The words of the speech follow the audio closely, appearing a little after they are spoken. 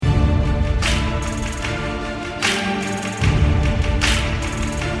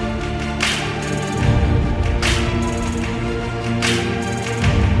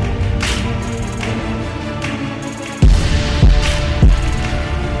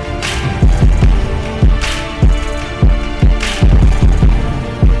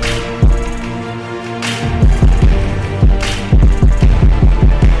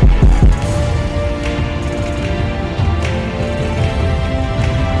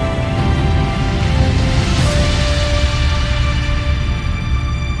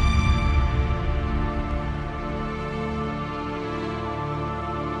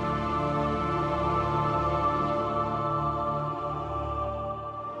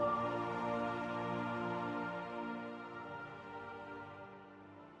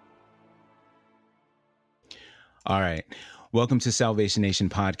All right. Welcome to Salvation Nation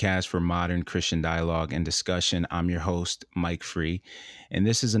podcast for modern Christian dialogue and discussion. I'm your host, Mike Free, and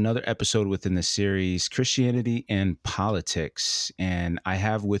this is another episode within the series Christianity and Politics. And I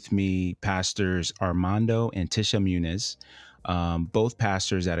have with me pastors Armando and Tisha Muniz, both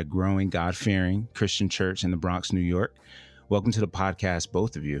pastors at a growing God-fearing Christian church in the Bronx, New York. Welcome to the podcast,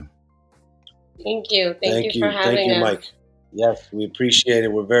 both of you. Thank you. Thank you for having us. Mike. Yes, we appreciate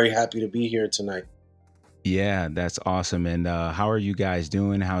it. We're very happy to be here tonight. Yeah, that's awesome. And how are you guys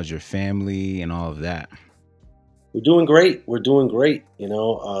doing? How's your family and all of that? We're doing great.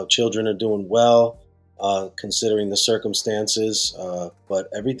 Children are doing well, considering the circumstances. But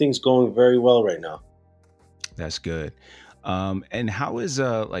everything's going very well right now. That's good. And how is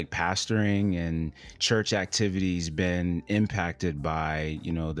like pastoring and church activities been impacted by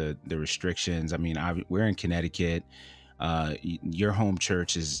the restrictions? I mean, we're in Connecticut. Your home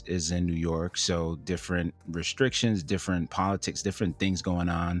church is in New York, so different restrictions, different politics, different things going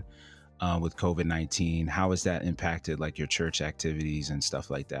on with COVID-19. How has that impacted like your church activities and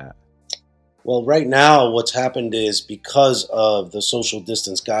stuff like that? Well, right now, what's happened is because of the social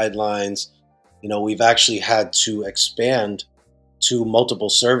distance guidelines, we've actually had to expand to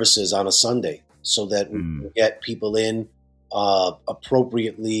multiple services on a Sunday so that we can get people in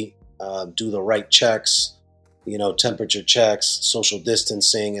appropriately, do the right checks, temperature checks, social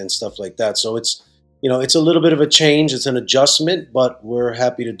distancing and stuff like that. So it's a little bit of a change. It's an adjustment, but we're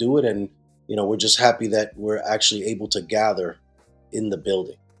happy to do it. And, we're just happy that we're actually able to gather in the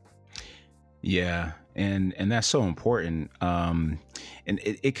building. Yeah. And that's so important. And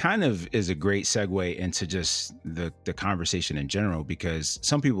it kind of is a great segue into just the conversation in general, because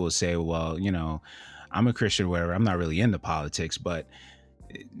some people will say, well, I'm a Christian, whatever, I'm not really into politics, but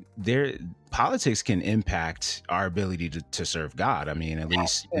politics can impact our ability to serve God. I mean, at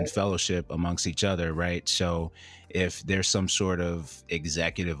least in fellowship amongst each other, right? So if there's some sort of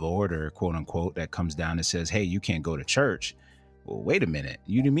executive order, quote unquote, that comes down and says, hey, you can't go to church. Well, wait a minute.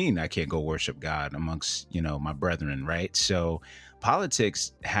 You mean I can't go worship God amongst, my brethren, right? So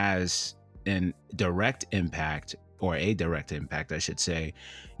politics has a direct impact, I should say,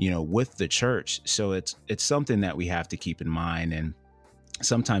 with the church. So it's something that we have to keep in mind, and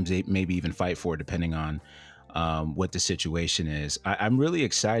sometimes they maybe even fight for, depending on what the situation is. I'm really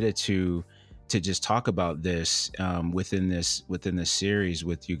excited to just talk about this within this series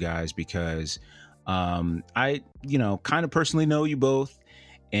with you guys, because I kind of personally know you both,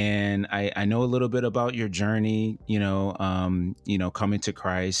 and I know a little bit about your journey, coming to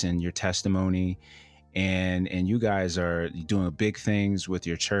Christ and your testimony, and you guys are doing big things with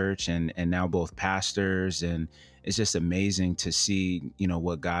your church, and now both pastors, and it's just amazing to see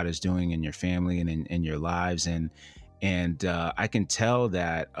what God is doing in your family and in your lives, and I can tell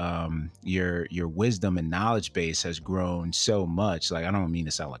that your wisdom and knowledge base has grown so much. Like, I don't mean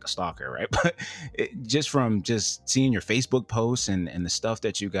to sound like a stalker, right? But just from just seeing your Facebook posts and the stuff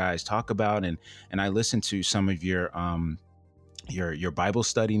that you guys talk about, and I listen to some of your Bible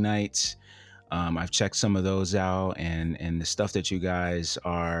study nights. I've checked some of those out, and the stuff that you guys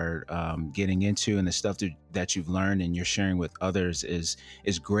are getting into, and the stuff that you've learned and you're sharing with others is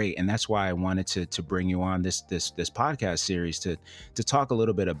great. And that's why I wanted to bring you on this podcast series to talk a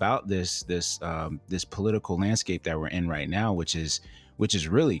little bit about this political landscape that we're in right now, which is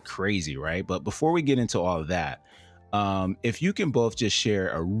really crazy, right? But before we get into all of that, if you can both just share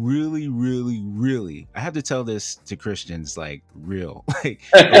a really, really, really, I have to tell this to Christians, like like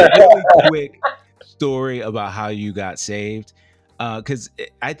a really quick story about how you got saved. Cause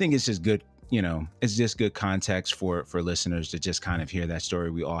I think it's just good, it's just good context for listeners to just kind of hear that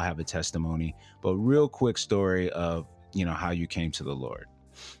story. We all have a testimony, but real quick story of, how you came to the Lord.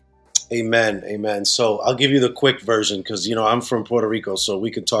 Amen. Amen. So I'll give you the quick version, because, I'm from Puerto Rico, so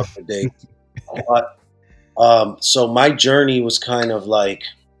we could talk for days. But so my journey was kind of like,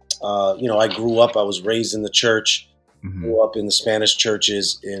 I grew up, I was raised in the church, grew up in the Spanish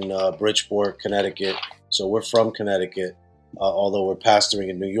churches in Bridgeport, Connecticut. So we're from Connecticut, although we're pastoring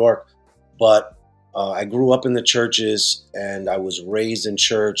in New York. But I grew up in the churches, and I was raised in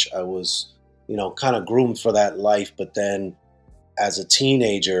church. I was, kind of groomed for that life. But then as a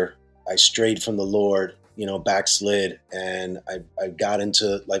teenager, I strayed from the Lord, backslid, and I got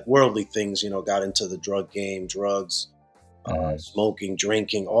into like worldly things, got into the drug game, drugs, smoking,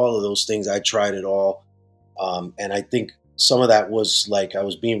 drinking, all of those things. I tried it all. And I think some of that was like I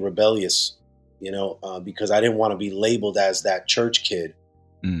was being rebellious, because I didn't want to be labeled as that church kid,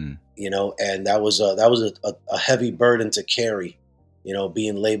 and that was a heavy burden to carry,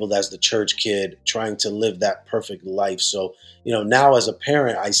 being labeled as the church kid, trying to live that perfect life. So, now as a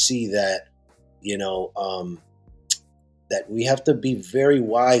parent, I see that, that we have to be very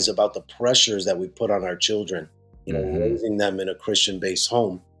wise about the pressures that we put on our children, raising them in a Christian-based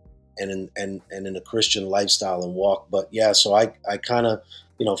home and in a Christian lifestyle and walk. But yeah, so I kind of,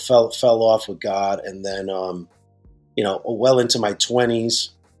 fell off with God, and then, well into my 20s.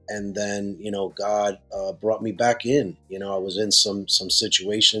 And then, God brought me back in. I was in some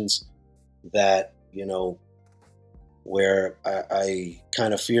situations that, where I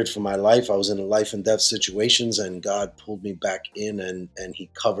kind of feared for my life. I was in life and death situations, and God pulled me back in, and he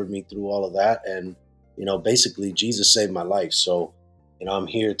covered me through all of that. And, basically Jesus saved my life. So, I'm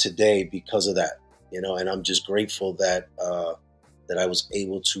here today because of that, and I'm just grateful that, that I was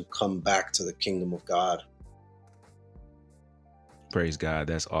able to come back to the kingdom of God. Praise God.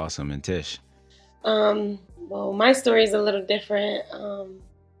 That's awesome. And Tish? Well, my story is a little different.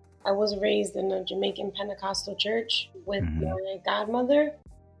 I was raised in a Jamaican Pentecostal church with my godmother.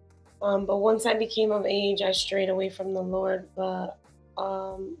 But once I became of age, I strayed away from the Lord, but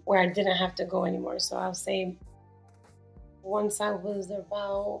where I didn't have to go anymore. So I'll say once I was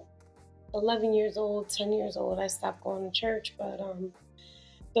about 11 years old, 10 years old, I stopped going to church. But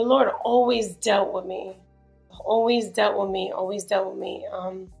the Lord always dealt with me. Always dealt with me.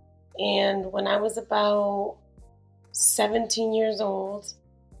 And when I was about 17 years old,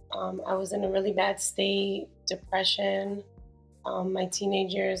 I was in a really bad state, depression. My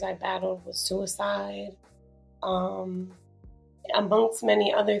teenage years, I battled with suicide, amongst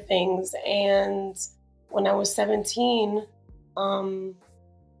many other things. And when I was 17, God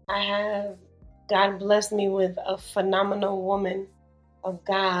blessed me with a phenomenal woman of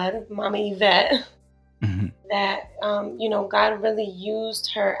God, Mama Yvette. That, God really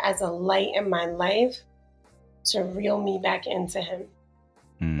used her as a light in my life to reel me back into him.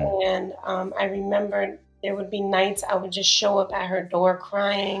 And I remember there would be nights I would just show up at her door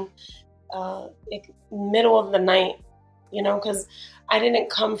crying, middle of the night, because I didn't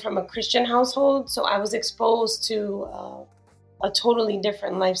come from a Christian household. So I was exposed to a totally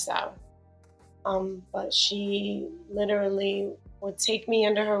different lifestyle. But she literally would take me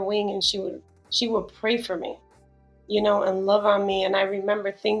under her wing, and she would pray for me, and love on me. And I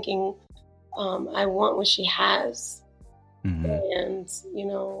remember thinking, I want what she has. And,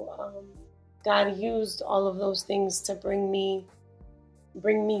 God used all of those things to bring me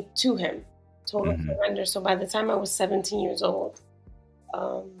to him, total surrender. So by the time I was 17 years old,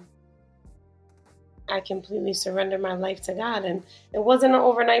 I completely surrendered my life to God. And it wasn't an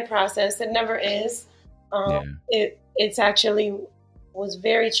overnight process. It never is. It's actually was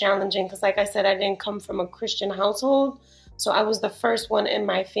very challenging because, like I said, I didn't come from a Christian household. So I was the first one in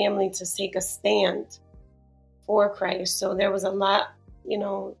my family to take a stand for Christ. So there was a lot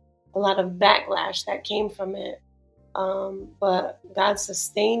of backlash that came from it. But God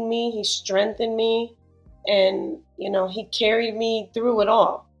sustained me. He strengthened me. And, he carried me through it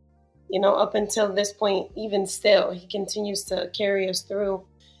all, up until this point. Even still, he continues to carry us through.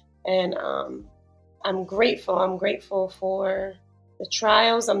 And I'm grateful. I'm grateful for the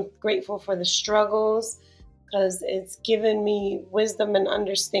trials. I'm grateful for the struggles, because it's given me wisdom and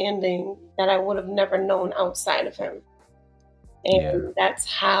understanding that I would have never known outside of him. And that's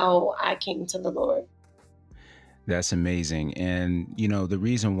how I came to the Lord. That's amazing. And, the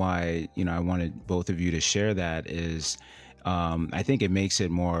reason why, I wanted both of you to share that is, I think it makes it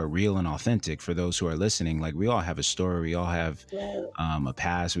more real and authentic for those who are listening. Like, we all have a story, we all have a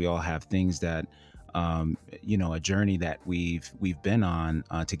past, we all have things that, a journey that we've been on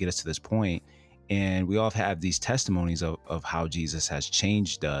to get us to this point. And we all have these testimonies of how Jesus has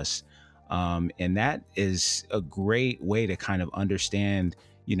changed us. And that is a great way to kind of understand,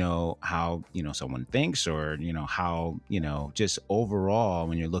 how, someone thinks, or, how, just overall,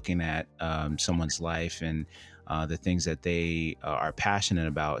 when you're looking at someone's life and the things that they are passionate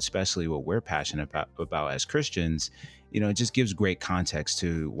about, especially what we're passionate about as Christians, it just gives great context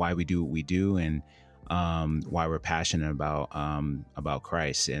to why we do what we do, and why we're passionate about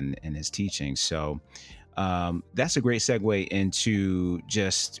Christ and his teachings. So that's a great segue into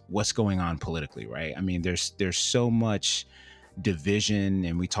just what's going on politically, right? I mean, there's so much division,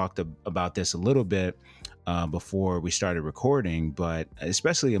 and we talked about this a little bit before we started recording, but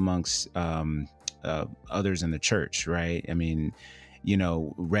especially amongst others in the church, right? I mean,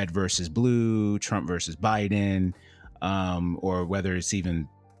 red versus blue, Trump versus Biden, or whether it's even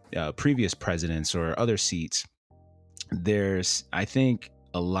previous presidents or other seats. There's, I think,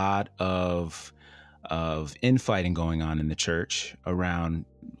 a lot of infighting going on in the church around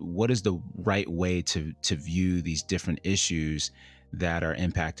what is the right way to view these different issues that are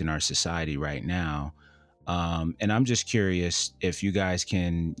impacting our society right now. And I'm just curious if you guys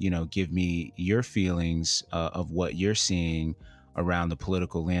can, give me your feelings of what you're seeing around the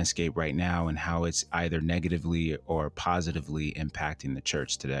political landscape right now and how it's either negatively or positively impacting the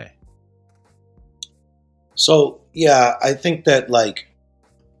church today. So, yeah, I think that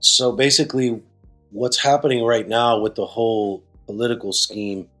so basically what's happening right now with the whole political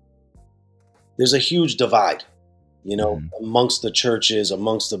scheme, there's a huge divide, amongst the churches,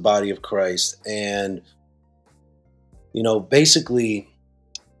 amongst the body of Christ. And, basically,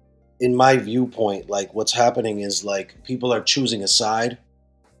 in my viewpoint, what's happening is people are choosing a side,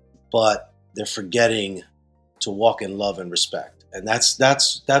 but they're forgetting to walk in love and respect. And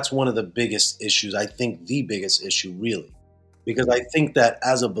that's one of the biggest issues. I think the biggest issue, really, because I think that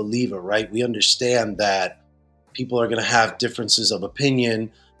as a believer, right, we understand that people are going to have differences of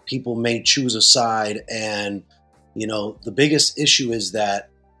opinion. People may choose a side. And, the biggest issue is that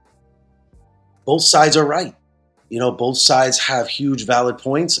both sides are right. Both sides have huge valid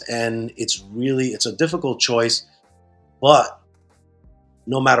points, and it's a difficult choice. But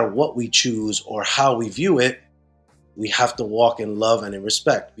no matter what we choose or how we view it, we have to walk in love and in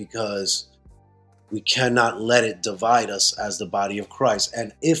respect, because we cannot let it divide us as the body of Christ.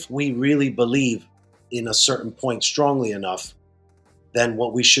 And if we really believe in a certain point strongly enough, then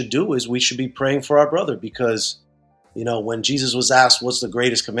what we should do is we should be praying for our brother, because, when Jesus was asked what's the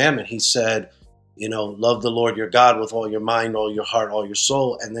greatest commandment, he said, love the Lord your God with all your mind, all your heart, all your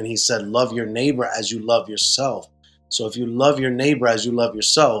soul. And then he said, love your neighbor as you love yourself. So if you love your neighbor as you love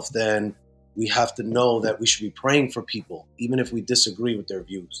yourself, then we have to know that we should be praying for people, even if we disagree with their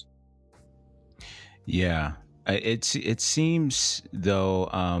views. Yeah. It seems, though,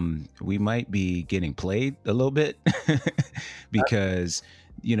 we might be getting played a little bit because,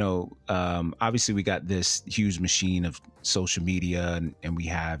 obviously we got this huge machine of social media, and we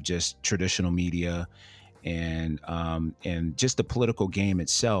have just traditional media and just the political game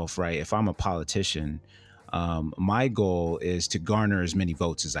itself, right? If I'm a politician, my goal is to garner as many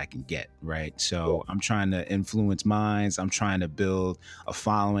votes as I can get, right? So I'm trying to influence minds. I'm trying to build a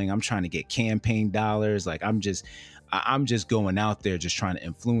following. I'm trying to get campaign dollars. I'm just going out there just trying to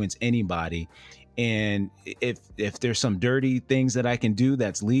influence anybody. And if there's some dirty things that I can do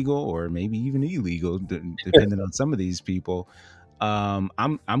that's legal or maybe even illegal, depending on some of these people,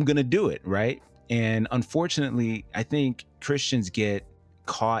 I'm gonna do it, right? And unfortunately, I think Christians get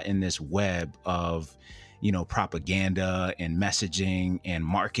caught in this web of propaganda and messaging and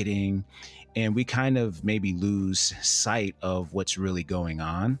marketing, and we kind of maybe lose sight of what's really going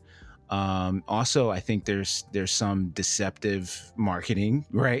on. Also, I think there's some deceptive marketing,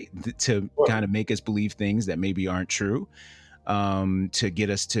 right, to kind of make us believe things that maybe aren't true, to get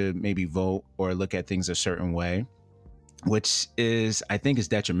us to maybe vote or look at things a certain way, which I think is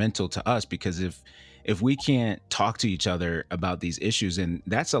detrimental to us, because if we can't talk to each other about these issues, and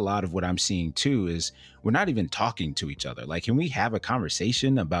that's a lot of what I'm seeing too, is we're not even talking to each other. Can we have a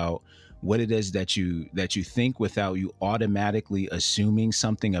conversation about what it is that you think without you automatically assuming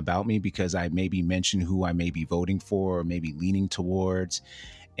something about me because I maybe mentioned who I may be voting for or maybe leaning towards?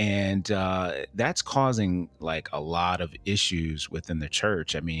 And that's causing a lot of issues within the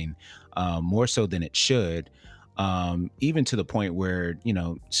church. I mean, more so than it should. Even to the point where,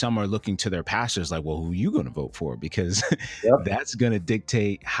 some are looking to their pastors well, who are you going to vote for? Because that's going to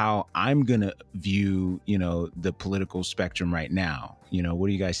dictate how I'm going to view, the political spectrum right now. What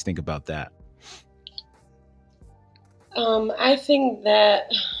do you guys think about that? I think that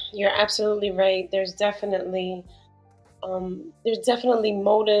you're absolutely right. There's definitely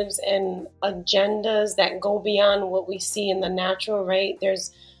motives and agendas that go beyond what we see in the natural, right?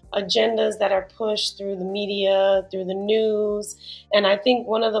 There's agendas that are pushed through the media, through the news. And I think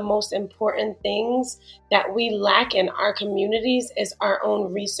one of the most important things that we lack in our communities is our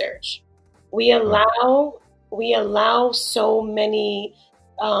own research. We allow so many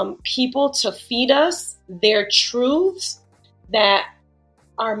people to feed us their truths that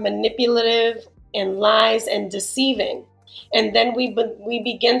are manipulative and lies and deceiving. And then we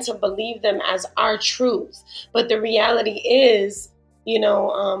begin to believe them as our truths. But the reality is,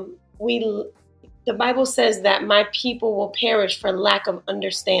 the Bible says that my people will perish for lack of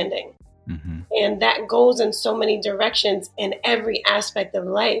understanding. Mm-hmm. And that goes in so many directions in every aspect of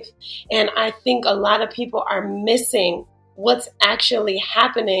life. And I think a lot of people are missing what's actually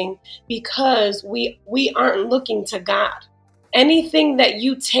happening because we aren't looking to God. Anything that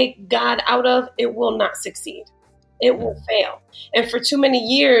you take God out of, it will not succeed. It will fail. And for too many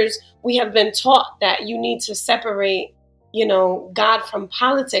years, we have been taught that you need to separate God from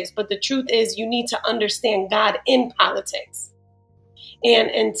politics. But the truth is you need to understand God in politics. And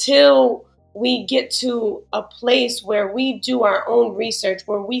until we get to a place where we do our own research,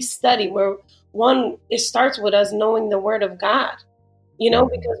 where we study, where it starts with us knowing the word of God,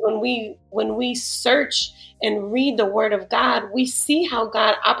 because when we search and read the word of God, we see how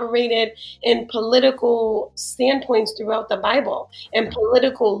God operated in political standpoints throughout the Bible and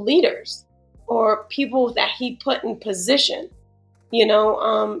political leaders or people that he put in position,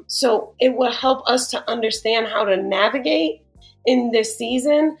 so it will help us to understand how to navigate in this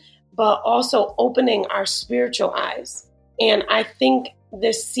season, but also opening our spiritual eyes. And I think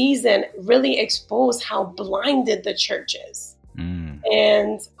this season really exposed how blinded the church is.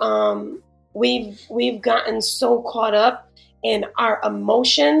 And we've gotten so caught up in our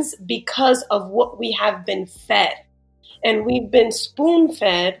emotions because of what we have been fed. And we've been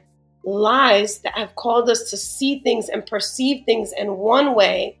spoon-fed lies that have called us to see things and perceive things in one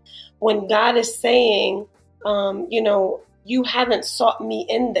way when God is saying, you haven't sought me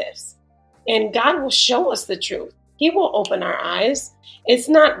in this. And God will show us the truth. He will open our eyes. It's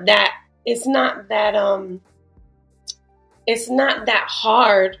not that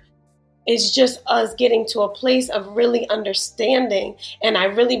hard. It's just us getting to a place of really understanding. And I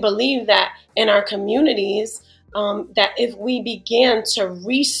really believe that in our communities, that if we began to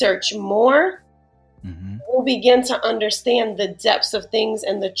research more, we'll begin to understand the depths of things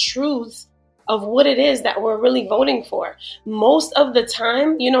and the truth of what it is that we're really voting for. Most of the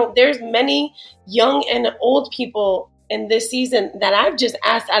time, there's many young and old people in this season that I've just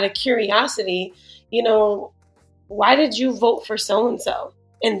asked out of curiosity, why did you vote for so-and-so?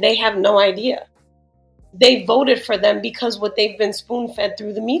 And they have no idea. They voted for them because what they've been spoon-fed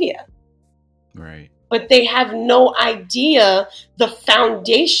through the media. Right. But they have no idea the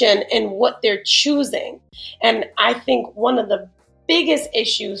foundation and what they're choosing. And I think one of the biggest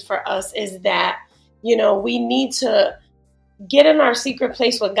issues for us is that, we need to get in our secret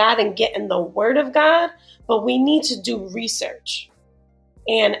place with God and get in the word of God, but we need to do research.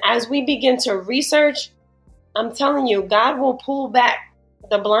 And as we begin to research, I'm telling you, God will pull back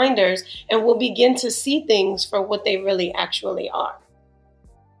the blinders and we'll begin to see things for what they really actually are.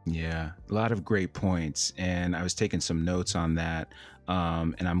 Yeah, a lot of great points. And I was taking some notes on that.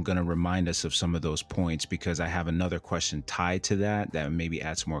 And I'm going to remind us of some of those points because I have another question tied to that maybe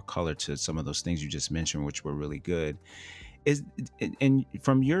adds more color to some of those things you just mentioned, which were really good. And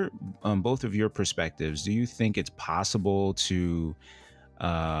from your both of your perspectives, do you think it's possible to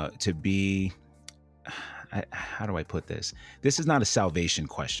be, how do I put this? This is not a salvation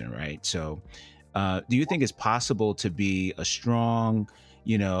question, right? So do you think it's possible to be a strong,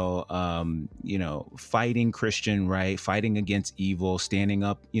 fighting Christian, right? Fighting against evil, standing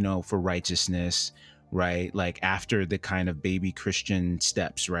up, for righteousness, right? Like after the kind of baby Christian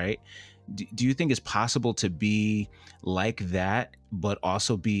steps, right? Do you think it's possible to be like that, but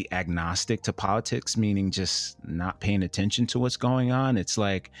also be agnostic to politics, meaning just not paying attention to what's going on? It's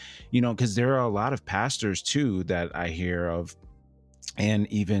like, because there are a lot of pastors too that I hear of, and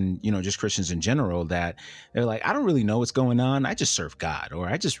even, just Christians in general, that they're like, I don't really know what's going on. I just serve God, or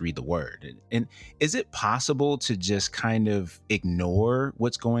I just read the word. And is it possible to just kind of ignore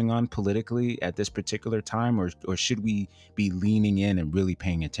what's going on politically at this particular time? Or should we be leaning in and really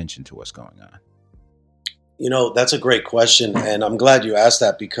paying attention to what's going on? That's a great question. And I'm glad you asked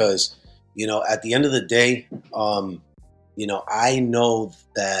that because, at the end of the day, I know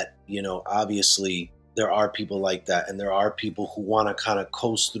that, obviously, there are people like that, and there are people who want to kind of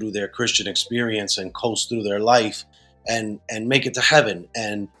coast through their Christian experience and coast through their life and make it to heaven.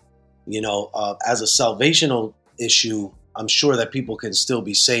 And, as a salvational issue, I'm sure that people can still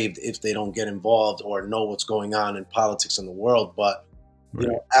be saved if they don't get involved or know what's going on in politics in the world. But,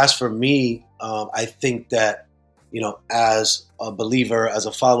 as for me, I think that, as a believer, as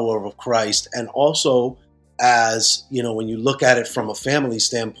a follower of Christ, and also as, when you look at it from a family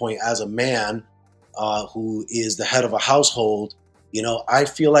standpoint, as a man, who is the head of a household, I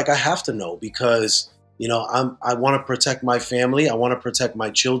feel like I have to know because, I want to protect my family. I want to protect my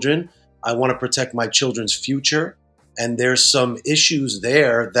children. I want to protect my children's future. And there's some issues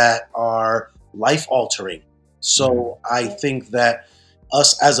there that are life altering. So I think that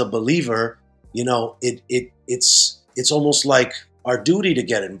us as a believer, it's almost like our duty to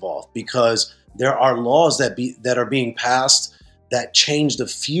get involved because there are laws that are being passed that change the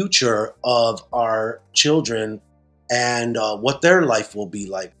future of our children and what their life will be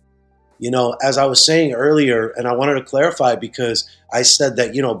like. As I was saying earlier, and I wanted to clarify because I said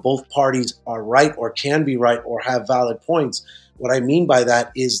that, both parties are right or can be right or have valid points. What I mean by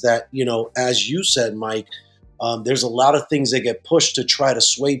that is that, as you said, Mike, there's a lot of things that get pushed to try to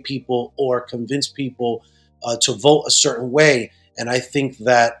sway people or convince people to vote a certain way. And I think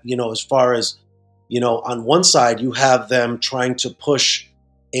that, as far as, on one side, you have them trying to push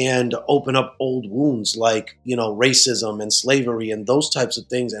and open up old wounds like, racism and slavery and those types of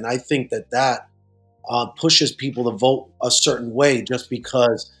things. And I think that pushes people to vote a certain way just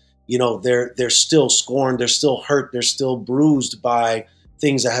because, they're still scorned, they're still hurt, they're still bruised by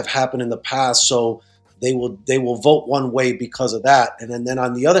things that have happened in the past. So they will vote one way because of that. And then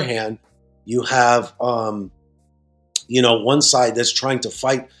on the other hand, you have, one side that's trying to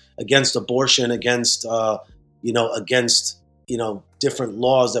fight against abortion, against, against, different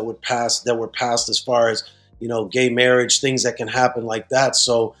laws that were passed as far as, gay marriage, things that can happen like that.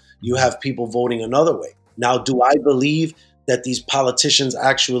 So you have people voting another way. Now, do I believe that these politicians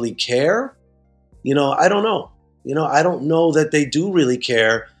actually care? I don't know. I don't know that they do really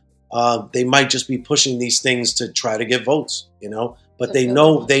care. They might just be pushing these things to try to get votes, but they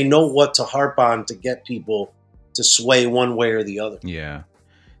know what to harp on to get people to sway one way or the other. Yeah.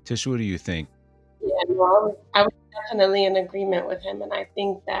 Tish, what do you think? Yeah, no, I was definitely in agreement with him. And I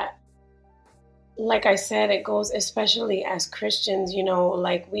think that, like I said, it goes, especially as Christians,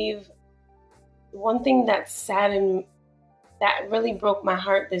 one thing that saddened, that really broke my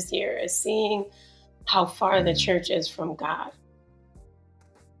heart this year is seeing how far the church is from God.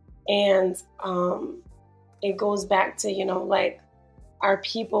 And it goes back to, our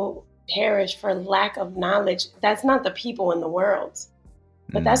people perish for lack of knowledge. That's not the people in the world,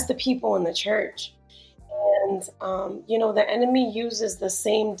 but that's the people in the church. And, the enemy uses the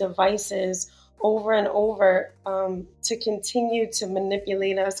same devices over and over to continue to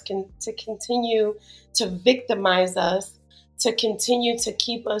manipulate us, to continue to victimize us, to continue to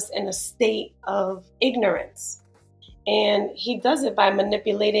keep us in a state of ignorance. And he does it by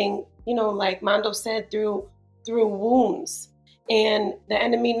manipulating, like Mando said, through wounds. And the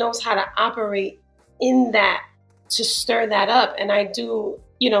enemy knows how to operate in that to stir that up. And I do,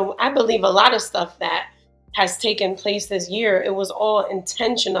 I believe a lot of stuff that has taken place this year, it was all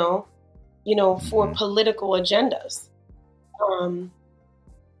intentional, for political agendas.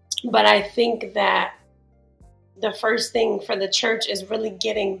 But I think that the first thing for the church is really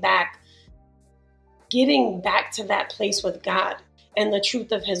getting back to that place with God and the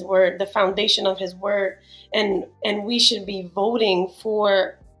truth of his word, the foundation of his word. And we should be voting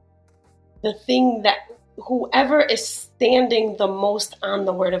for the thing that whoever is standing the most on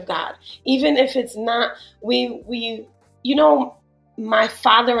the word of God, even if it's not, my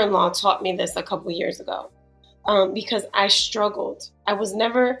father-in-law taught me this a couple years ago, because I struggled. I was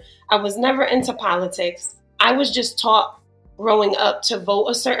never into politics. I was just taught growing up to vote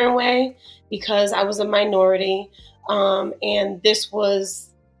a certain way because I was a minority. And this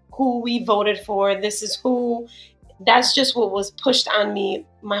was who we voted for. That's just what was pushed on me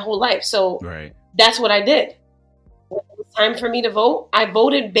my whole life. So That's what I did. When it was time for me to vote, I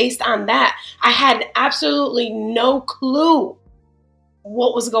voted based on that. I had absolutely no clue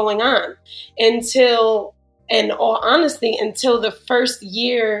what was going on until the first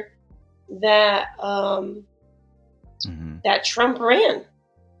year that that Trump ran.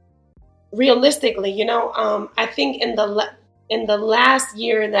 Realistically, I think in the last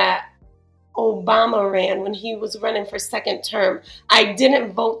year that Obama ran, when he was running for second term, I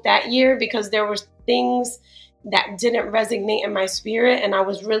didn't vote that year because there were things that didn't resonate in my spirit and I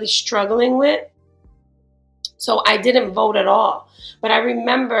was really struggling with. So I didn't vote at all. But I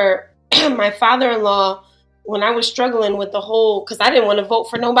remember my father-in-law, when I was struggling with because I didn't want to vote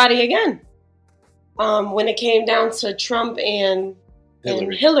for nobody again. When it came down to Trump and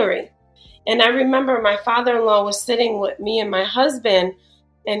Hillary. And I remember my father-in-law was sitting with me and my husband,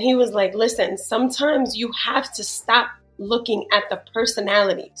 and he was like, listen, sometimes you have to stop looking at the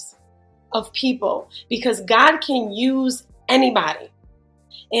personalities of people because God can use anybody.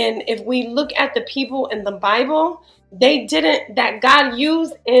 And if we look at the people in the Bible, that God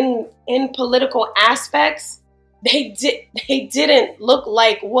used in political aspects, they didn't look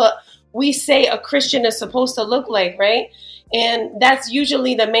like what we say a Christian is supposed to look like, right? And that's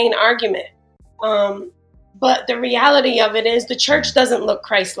usually the main argument. But the reality of it is the church doesn't look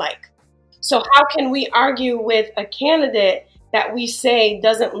Christ-like. So how can we argue with a candidate that we say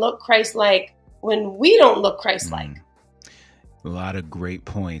doesn't look Christ-like when we don't look Christ-like? A lot of great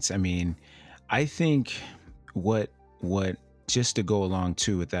points. I mean, I think what just to go along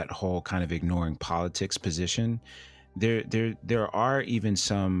too with that whole kind of ignoring politics position, there are even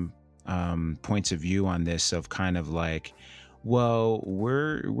some points of view on this of kind of like, well,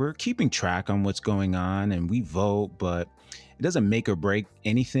 we're keeping track on what's going on and we vote, but it doesn't make or break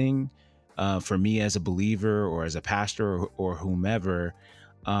anything for me as a believer or as a pastor or whomever.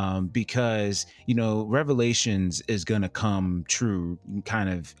 because, Revelations is going to come true kind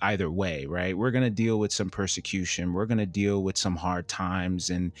of either way, right? We're going to deal with some persecution. We're going to deal with some hard times.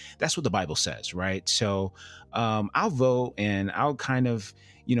 And that's what the Bible says, right? So I'll vote and I'll kind of,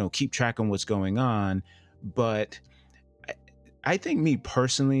 keep track on what's going on. But I think me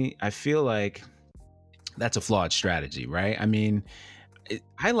personally, I feel like that's a flawed strategy, right? I mean,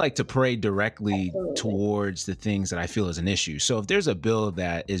 I like to pray directly towards the things that I feel is an issue. So if there's a bill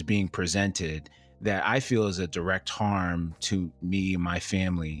that is being presented that I feel is a direct harm to me and my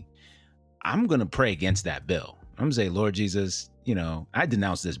family, I'm going to pray against that bill. I'm going to say, Lord Jesus, I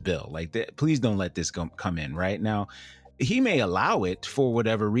denounce this bill. Like, please don't let this come in right now. He may allow it for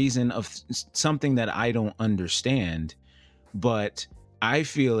whatever reason of something that I don't understand, but I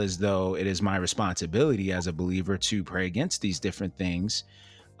feel as though it is my responsibility as a believer to pray against these different things.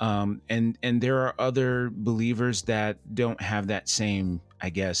 And there are other believers that don't have that same, I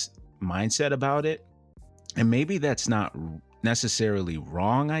guess, mindset about it. And maybe that's not necessarily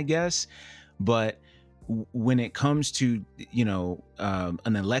wrong, I guess. But when it comes to,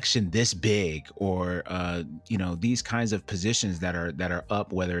 an election this big or, these kinds of positions that are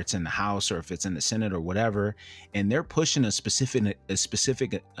up, whether it's in the House or if it's in the Senate or whatever, and they're pushing a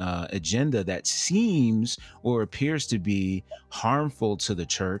specific agenda that seems or appears to be harmful to the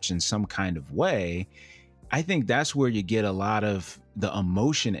church in some kind of way, I think that's where you get a lot of the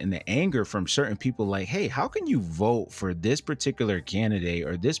emotion and the anger from certain people like, hey, how can you vote for this particular candidate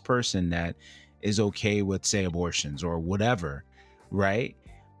or this person that is okay with, say, abortions or whatever, right?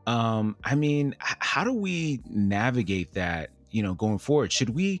 I mean, how do we navigate that, going forward? Should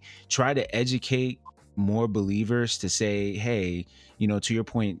we try to educate more believers to say, hey, to your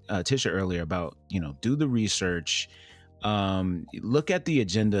point, Tisha, earlier about, do the research, look at the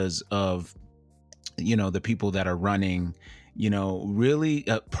agendas of, the people that are running, really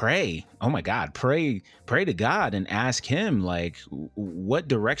pray. Oh my God, pray to God and ask him, like, what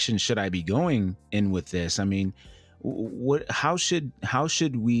direction should I be going in with this? I mean, how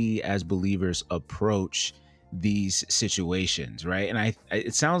should we as believers approach these situations, right? And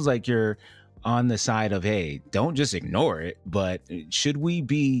it sounds like you're on the side of, hey, don't just ignore it, but should we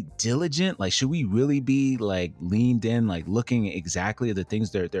be diligent? Like, should we really be like leaned in, like looking at exactly the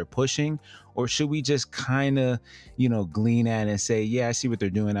things they're pushing? Or should we just kind of, glean at it and say, yeah, I see what they're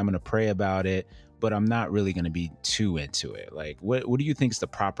doing. I'm going to pray about it, but I'm not really going to be too into it. Like, what do you think is the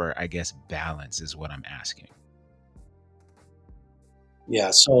proper, I guess, balance is what I'm asking. Yeah.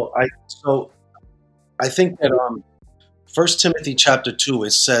 So I think that, 1 Timothy chapter 2,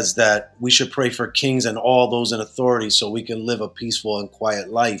 it says that we should pray for kings and all those in authority so we can live a peaceful and quiet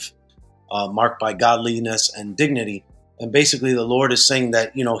life, marked by godliness and dignity. And basically the Lord is saying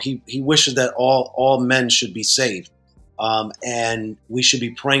that, he wishes that all men should be saved. And we should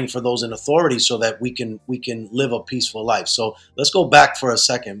be praying for those in authority so that we can live a peaceful life. So let's go back for a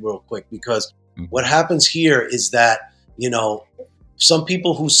second real quick, because what happens here is that, some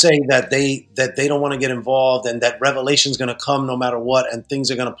people who say that they don't want to get involved and that revelation is going to come no matter what and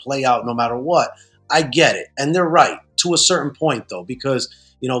things are going to play out no matter what. I get it. And they're right to a certain point, though, because,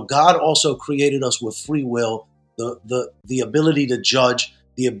 God also created us with free will, the ability to judge,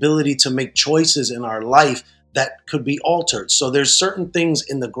 the ability to make choices in our life that could be altered. So there's certain things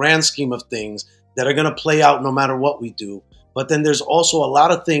in the grand scheme of things that are going to play out no matter what we do. But then there's also a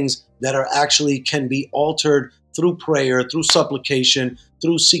lot of things that are actually can be altered through prayer, through supplication,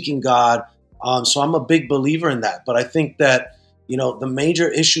 through seeking God. So I'm a big believer in that. But I think that, the major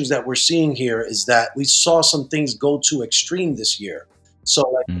issues that we're seeing here is that we saw some things go to extreme this year. So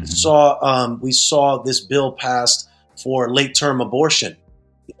like we saw this bill passed for late term abortion,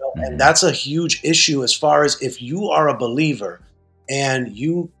 and that's a huge issue as far as if you are a believer and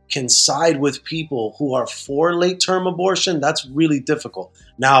you can side with people who are for late term abortion, that's really difficult.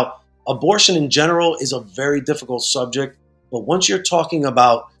 Now, abortion in general is a very difficult subject, but once you're talking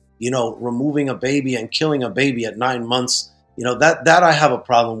about, removing a baby and killing a baby at 9 months, that I have a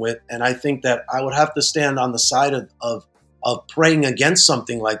problem with. And I think that I would have to stand on the side of praying against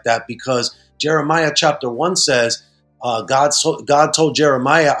something like that, because Jeremiah chapter 1 says, God told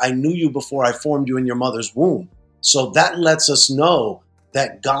Jeremiah, I knew you before I formed you in your mother's womb. So that lets us know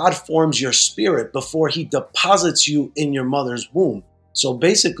that God forms your spirit before he deposits you in your mother's womb. So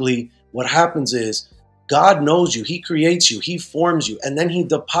basically what happens is God knows you, he creates you, he forms you, and then he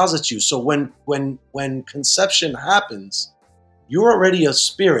deposits you. So when conception happens, you're already a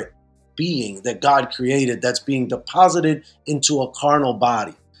spirit being that God created that's being deposited into a carnal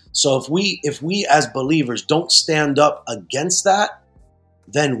body. So if we as believers don't stand up against that,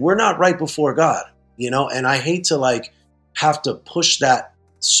 then we're not right before God, and I hate to have to push that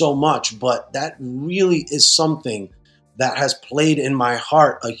so much, but that really is something that has played in my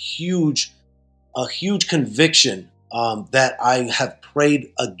heart a huge conviction that I have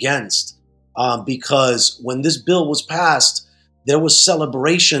prayed against, because when this bill was passed, there was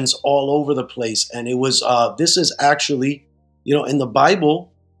celebrations all over the place, and it was this is actually, in the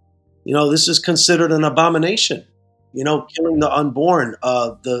Bible, this is considered an abomination. Killing the unborn,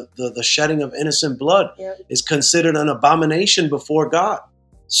 the shedding of innocent blood is considered an abomination before God.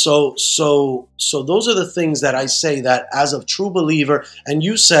 So those are the things that I say that as a true believer, and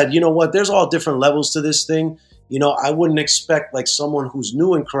you said, there's all different levels to this thing. I wouldn't expect like someone who's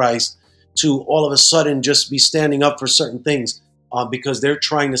new in Christ to all of a sudden just be standing up for certain things because they're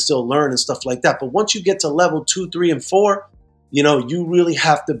trying to still learn and stuff like that. But once you get to level 2, 3, and 4, you really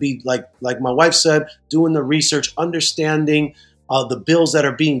have to be like my wife said, doing the research, understanding the bills that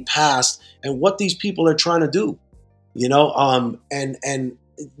are being passed and what these people are trying to do, and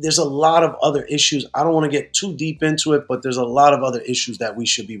there's a lot of other issues. I don't want to get too deep into it, but there's a lot of other issues that we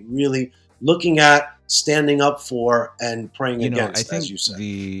should be really looking at, standing up for, and praying against, I think as you said.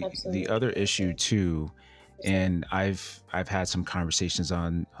 The other issue too, and I've had some conversations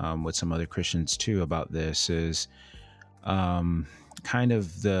on with some other Christians too about this, is kind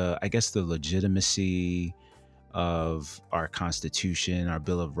of the legitimacy of our Constitution, our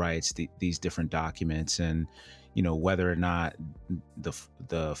Bill of Rights, these different documents, and whether or not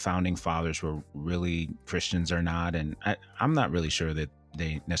the founding fathers were really Christians or not. And I'm not really sure that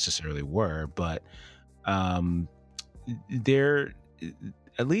they necessarily were, but they're,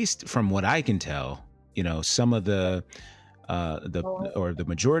 at least from what I can tell, some of the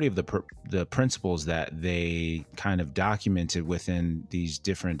majority of the principles that they kind of documented within these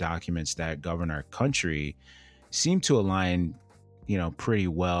different documents that govern our country seem to align, pretty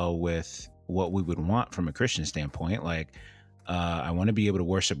well with what we would want from a Christian standpoint. Like, I want to be able to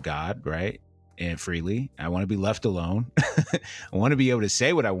worship God, right? And freely. I want to be left alone. I want to be able to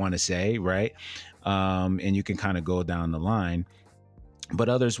say what I want to say, right? And you can kind of go down the line. But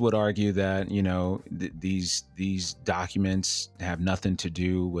others would argue that, these documents have nothing to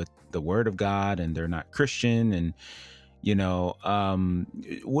do with the Word of God and they're not Christian. And,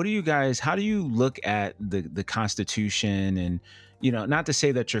 what do you guys, how do you look at the Constitution? And, not to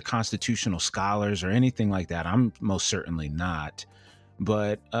say that you're constitutional scholars or anything like that. I'm most certainly not.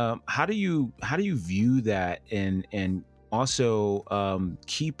 But how do you view that, and also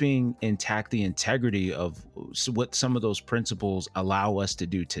keeping intact the integrity of what some of those principles allow us to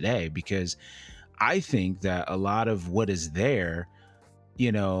do today? Because I think that a lot of what is there,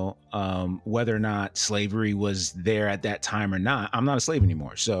 whether or not slavery was there at that time or not, I'm not a slave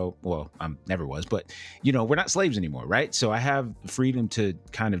anymore. So, well, I never was, but we're not slaves anymore, right? So I have freedom to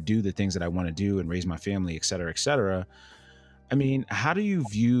kind of do the things that I want to do and raise my family, et cetera, et cetera. I mean, how do you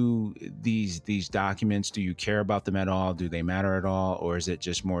view these documents? Do you care about them at all? Do they matter at all? Or is it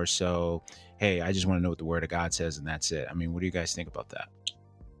just more so, hey, I just want to know what the Word of God says and that's it? I mean, what do you guys think about that?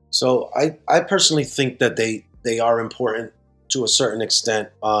 So I personally think that they are important to a certain extent.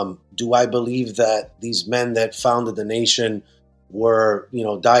 Do I believe that these men that founded the nation were,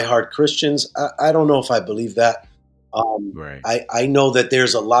 diehard Christians? I don't know if I believe that. Right. I know that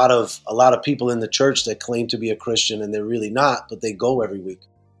there's a lot of people in the church that claim to be a Christian and they're really not, but they go every week.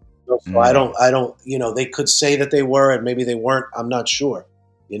 So I don't, they could say that they were and maybe they weren't. I'm not sure,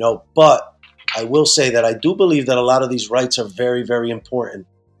 but I will say that I do believe that a lot of these rights are very, very important.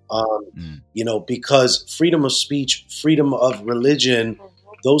 Because freedom of speech, freedom of religion,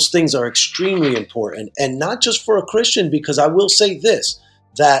 those things are extremely important. And not just for a Christian, because I will say this,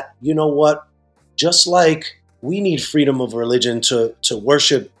 that, just like we need freedom of religion to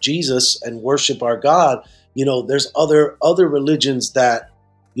worship Jesus and worship our God, there's other religions that,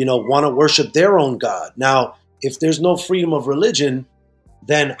 want to worship their own God. Now, if there's no freedom of religion,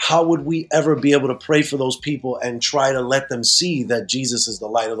 then how would we ever be able to pray for those people and try to let them see that Jesus is the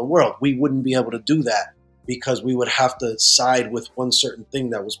light of the world? We wouldn't be able to do that because we would have to side with one certain thing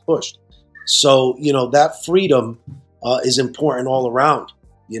that was pushed. So, that freedom is important all around,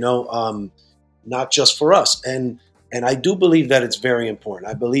 not just for us. And I do believe that it's very important.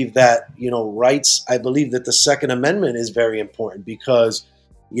 I believe that, rights, I believe that the Second Amendment is very important because,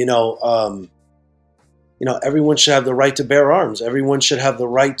 everyone should have the right to bear arms. Everyone should have the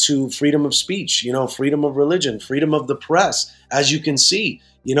right to freedom of speech, freedom of religion, freedom of the press. As you can see,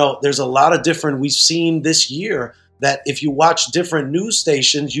 there's a lot of different, we've seen this year that if you watch different news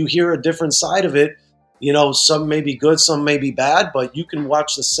stations, you hear a different side of it. Some may be good, some may be bad, but you can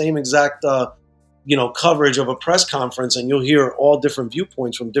watch the same exact coverage of a press conference, and you'll hear all different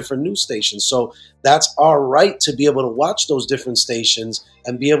viewpoints from different news stations. So that's our right to be able to watch those different stations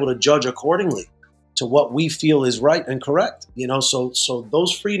and be able to judge accordingly to what we feel is right and correct. So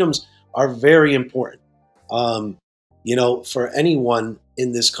those freedoms are very important, for anyone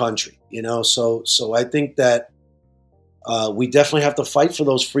in this country, So I think that we definitely have to fight for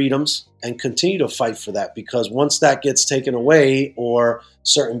those freedoms and continue to fight for that, because once that gets taken away or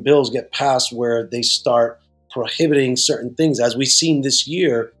certain bills get passed where they start prohibiting certain things, as we've seen this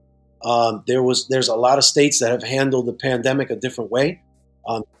year, there's a lot of states that have handled the pandemic a different way,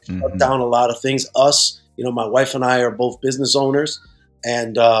 shut down a lot of things. My wife and I are both business owners,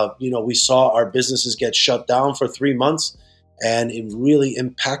 and we saw our businesses get shut down for 3 months, and it really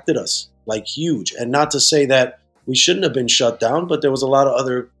impacted us like huge. And not to say that we shouldn't have been shut down, but there was a lot of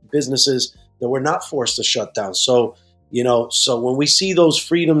other businesses that were not forced to shut down. So, so when we see those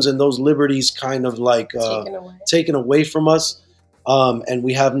freedoms and those liberties kind of like taken away from us, and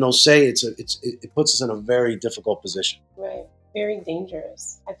we have no say, it puts us in a very difficult position. Right. Very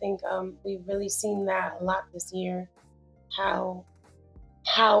dangerous. I think we've really seen that a lot this year, how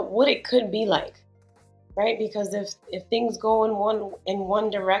what it could be like, right? Because if things go in one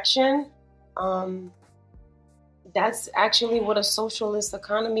direction, that's actually what a socialist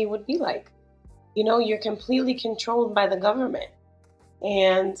economy would be like. You're completely controlled by the government.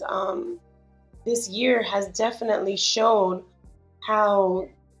 And this year has definitely showed how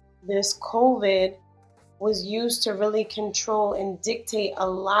this COVID was used to really control and dictate a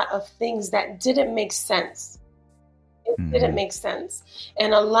lot of things that didn't make sense. It didn't make sense.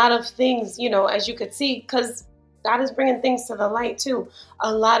 And a lot of things, as you could see, because God is bringing things to the light too.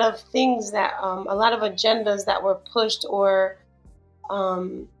 A lot of things that, a lot of agendas that were pushed, or,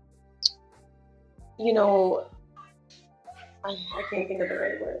 I can't think of the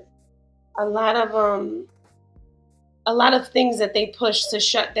right word. A lot of things that they pushed to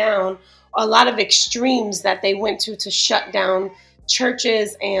shut down, a lot of extremes that they went to shut down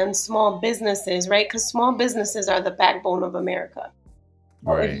churches and small businesses, right? Because small businesses are the backbone of America.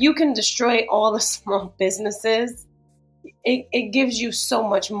 Right. If you can destroy all the small businesses, it gives you so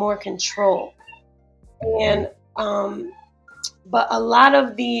much more control. And but a lot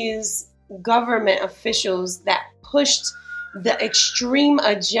of these government officials that pushed the extreme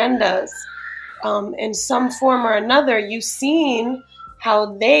agendas in some form or another, you've seen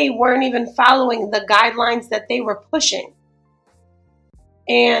how they weren't even following the guidelines that they were pushing.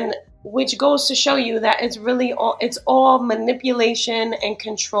 And which goes to show you that it's all manipulation and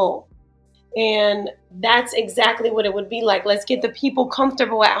control. And that's exactly what it would be like. Let's get the people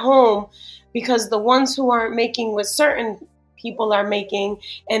comfortable at home, because the ones who aren't making what certain people are making,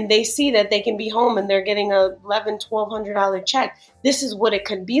 and they see that they can be home and they're getting a $1,200 check. This is what it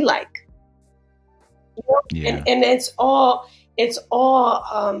could be like. Yeah. And it's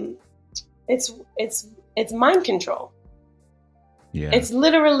mind control. Yeah. It's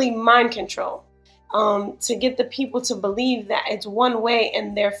literally mind control, to get the people to believe that it's one way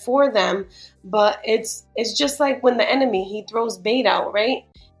and they're for them. But it's just like when the enemy, he throws bait out, right?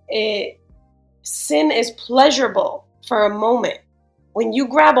 Sin is pleasurable for a moment. When you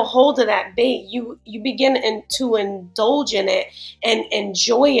grab a hold of that bait, you begin to indulge in it and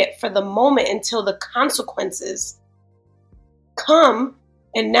enjoy it for the moment until the consequences come.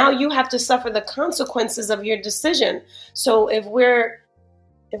 And now you have to suffer the consequences of your decision. So if we're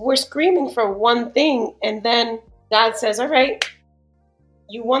screaming for one thing, and then God says, all right,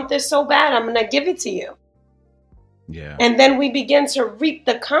 you want this so bad, I'm going to give it to you. Yeah. And then we begin to reap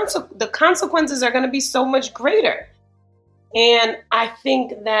the consequences are going to be so much greater. And I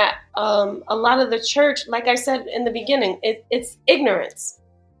think that a lot of the church, like I said in the beginning, it's ignorance.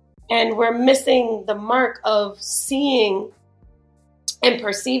 And we're missing the mark of seeing and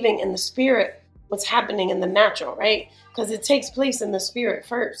perceiving in the spirit what's happening in the natural, right? Because it takes place in the spirit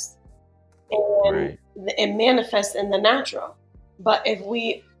first, and it manifests in the natural. But if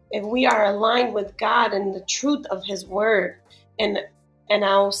we are aligned with God and the truth of his word, and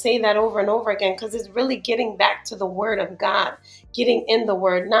I'll say that over and over again, because it's really getting back to the word of God, getting in the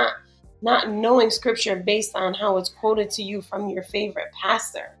word, not knowing scripture based on how it's quoted to you from your favorite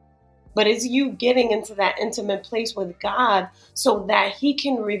pastor. But it's you getting into that intimate place with God so that he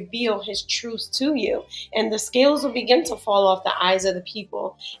can reveal his truth to you. And the scales will begin to fall off the eyes of the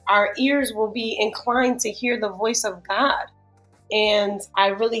people. Our ears will be inclined to hear the voice of God. And I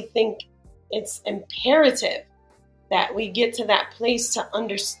really think it's imperative that we get to that place to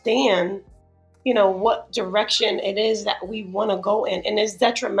understand, what direction it is that we want to go in. And it's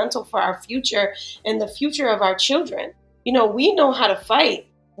detrimental for our future and the future of our children. We know how to fight.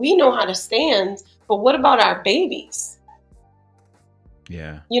 we know how to stand, but what about our babies?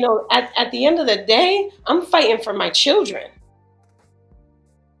 Yeah. You know, at the end of the day, I'm fighting for my children.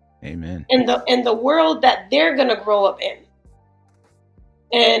 Amen. And the world that they're going to grow up in.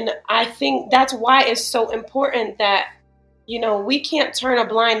 And I think that's why it's so important that, you know, we can't turn a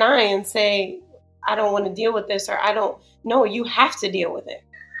blind eye and say, I don't want to deal with this, or I don't. No, you have to deal with it.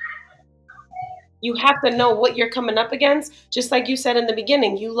 You have to know what you're coming up against. Just like you said in the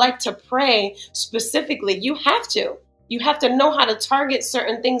beginning, you like to pray specifically. You have to. You have to know how to target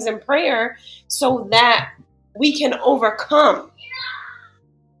certain things in prayer so that we can overcome.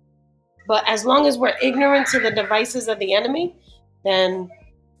 But as long as we're ignorant to the devices of the enemy, then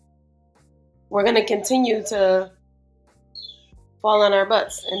we're going to continue to fall on our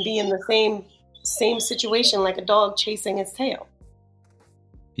butts and be in the same situation like a dog chasing its tail.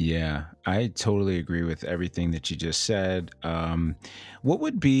 Yeah, I totally agree with everything that you just said. What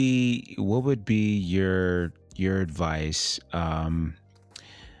would be your advice?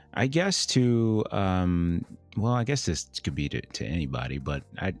 I guess to well, I guess this could be to anybody, but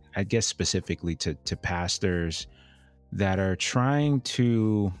I guess specifically to pastors that are trying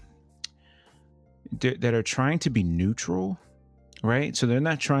to be neutral, right? So they're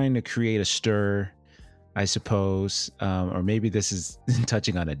not trying to create a stir, I suppose, or maybe this is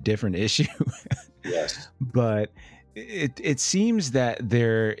touching on a different issue. Yes. But it seems that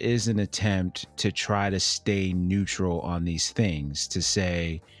there is an attempt to try to stay neutral on these things, to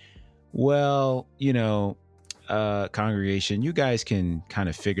say, well, you know, congregation, you guys can kind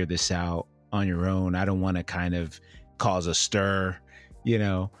of figure this out on your own. I don't want to kind of cause a stir, you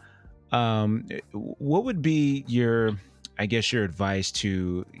know. What would be your advice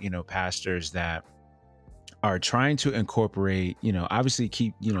to, you know, pastors that are trying to incorporate, you know, obviously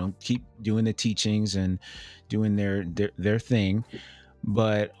keep doing the teachings and doing their thing,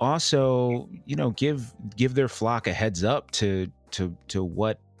 but also, you know, give their flock a heads up to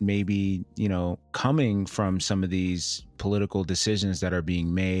what maybe, you know, coming from some of these political decisions that are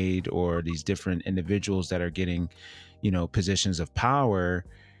being made, or these different individuals that are getting, you know, positions of power,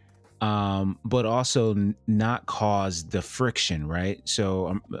 but also not cause the friction, right?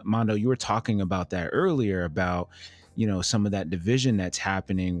 So, Mondo, you were talking about that earlier, about, you know, some of that division that's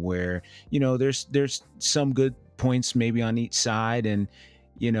happening where, you know, there's some good points maybe on each side, and,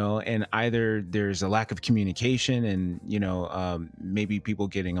 you know, and either there's a lack of communication and, you know, maybe people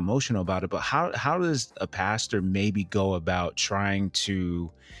getting emotional about it. But how does a pastor maybe go about trying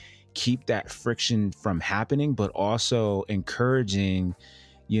to keep that friction from happening, but also encouraging,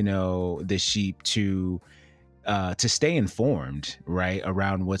 you know, the sheep to stay informed, right,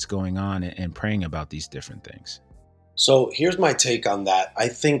 around what's going on, and praying about these different things? So here's my take on that. I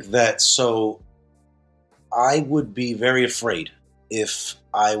think that, so I would be very afraid if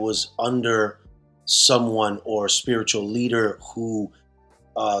I was under someone or spiritual leader who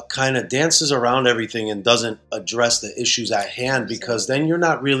kind of dances around everything and doesn't address the issues at hand, because then you're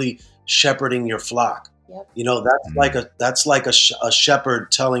not really shepherding your flock. Yep. You know, that's like a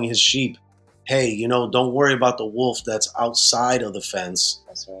shepherd telling his sheep, hey, you know, don't worry about the wolf that's outside of the fence.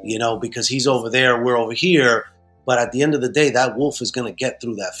 That's right. You know, because he's over there, we're over here. But at the end of the day, that wolf is going to get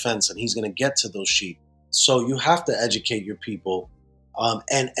through that fence and he's going to get to those sheep. So you have to educate your people.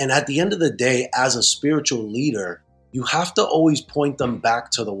 And at the end of the day, as a spiritual leader, you have to always point them back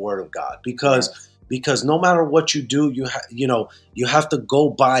to the Word of God, because no matter what you do, you have to go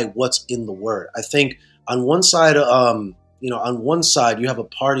by what's in the Word. I think on one side, you have a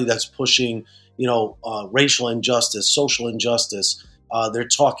party that's pushing, racial injustice, social injustice. They're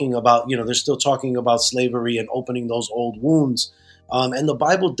talking about, they're still talking about slavery and opening those old wounds. And the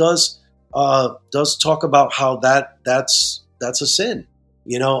Bible does talk about how that's a sin.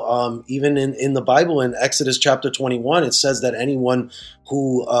 Even in the Bible, in Exodus chapter 21, it says that anyone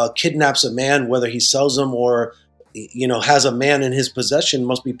who kidnaps a man, whether he sells him or, has a man in his possession,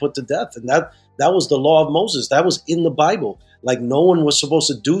 must be put to death. And that was the law of Moses. That was in the Bible. Like, no one was supposed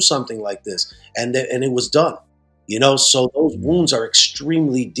to do something like this. And it was done. So those wounds are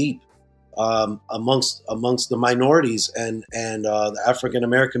extremely deep amongst the minorities and the African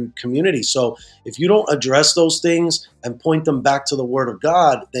American community. So if you don't address those things and point them back to the Word of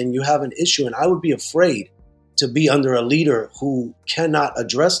God, then you have an issue. And I would be afraid to be under a leader who cannot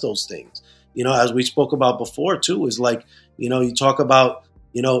address those things. As we spoke about before too, is like, you talk about,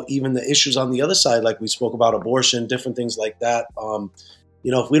 even the issues on the other side, like we spoke about abortion, different things like that.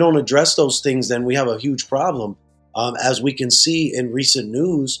 If we don't address those things, then we have a huge problem. As we can see in recent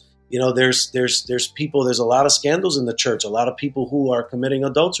news, there's people, there's a lot of scandals in the church, a lot of people who are committing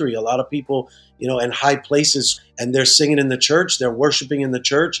adultery, a lot of people, in high places, and they're singing in the church, they're worshiping in the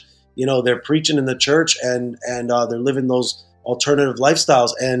church, they're preaching in the church, and they're living those alternative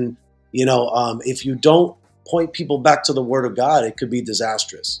lifestyles. And, if you don't point people back to the Word of God, it could be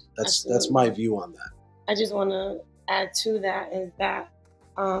disastrous. That's my view on that. I just want to add to that is that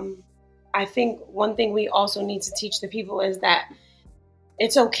I think one thing we also need to teach the people is that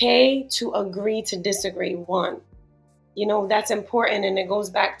it's okay to agree to disagree. One, that's important. And it goes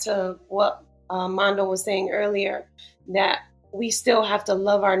back to what Mondo was saying earlier, that we still have to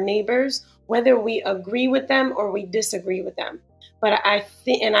love our neighbors, whether we agree with them or we disagree with them. But I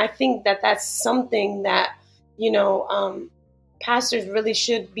think that that's something that, pastors really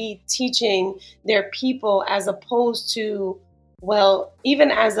should be teaching their people, as opposed to, well,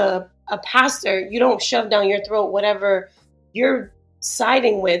 even as a pastor, you don't shove down your throat whatever you're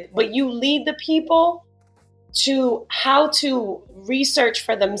siding with, but you lead the people to how to research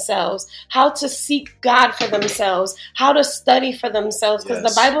for themselves, how to seek God for themselves, how to study for themselves. Because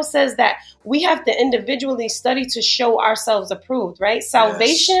the Bible says that we have to individually study to show ourselves approved, right?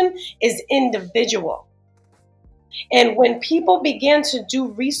 Salvation is individual. And when people begin to do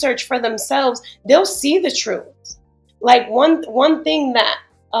research for themselves, they'll see the truth. Like one thing that,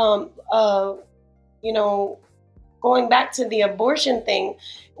 going back to the abortion thing,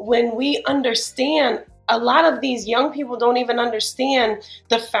 when we understand, a lot of these young people don't even understand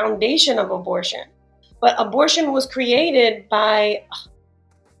the foundation of abortion. But abortion was created by,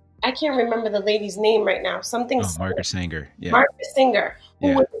 I can't remember the lady's name right now. Margaret Sanger. Yeah. Margaret Sanger,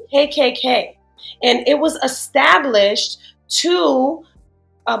 who was KKK. And it was established to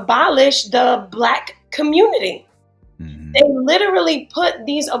abolish the Black community. Mm-hmm. They literally put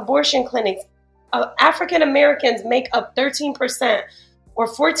these abortion clinics. African Americans make up 13% or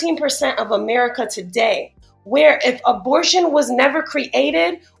 14% of America today, where if abortion was never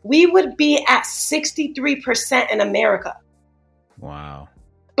created, we would be at 63% in America. Wow.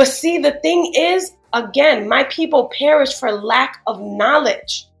 But see, the thing is, again, my people perish for lack of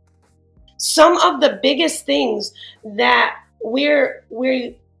knowledge. Some of the biggest things that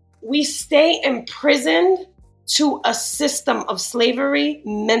we stay imprisoned to a system of slavery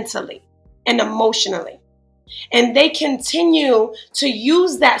mentally and emotionally. And they continue to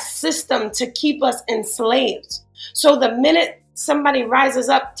use that system to keep us enslaved. So the minute somebody rises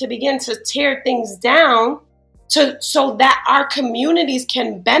up to begin to tear things down so that our communities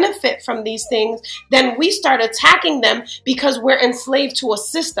can benefit from these things, then we start attacking them because we're enslaved to a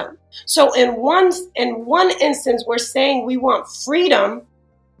system. So in one instance, we're saying we want freedom.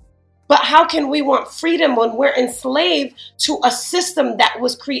 But how can we want freedom when we're enslaved to a system that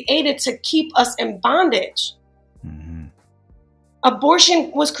was created to keep us in bondage? Mm-hmm.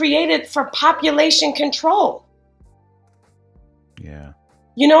 Abortion was created for population control. Yeah.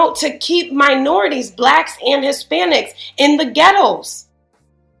 To keep minorities, Blacks and Hispanics, in the ghettos.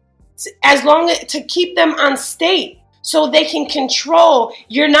 To keep them on state so they can control,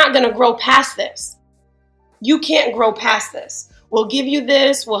 you're not going to grow past this. You can't grow past this. We'll give you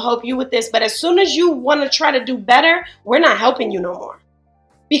this, we'll help you with this. But as soon as you want to try to do better, we're not helping you no more.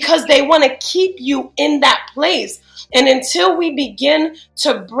 Because they want to keep you in that place. And until we begin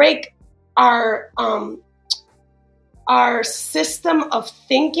to break our system of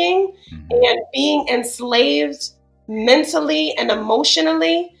thinking and being enslaved mentally and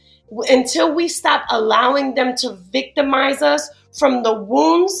emotionally, until we stop allowing them to victimize us from the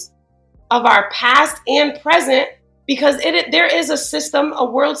wounds of our past and present, because there is a system, a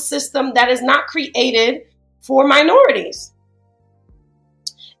world system that is not created for minorities.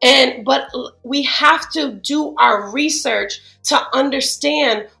 But we have to do our research to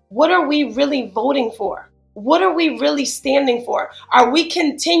understand, what are we really voting for? What are we really standing for? Are we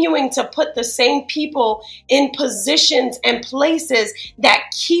continuing to put the same people in positions and places that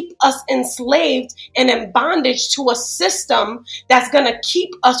keep us enslaved and in bondage to a system that's going to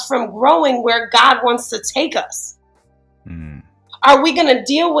keep us from growing where God wants to take us? Mm. Are we going to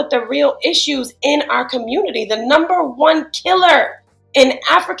deal with the real issues in our community? The number one killer in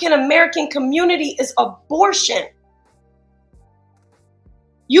African American community is abortion.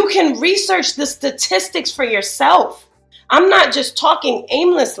 You can research the statistics for yourself. I'm not just talking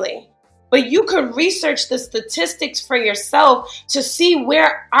aimlessly, but you could research the statistics for yourself to see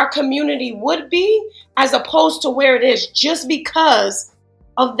where our community would be as opposed to where it is, just because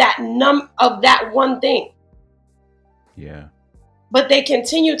of that one thing. Yeah. But they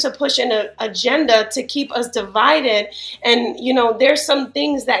continue to push an agenda to keep us divided. And, there's some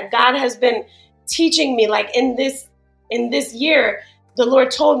things that God has been teaching me, like in this year, the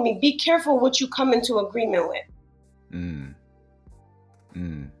Lord told me, be careful what you come into agreement with.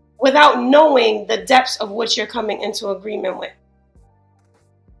 Without knowing the depths of what you're coming into agreement with.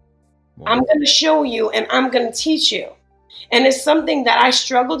 Wow. I'm going to show you and I'm going to teach you. And it's something that I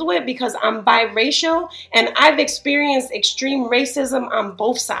struggled with because I'm biracial and I've experienced extreme racism on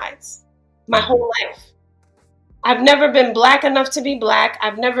both sides my whole life. I've never been black enough to be black.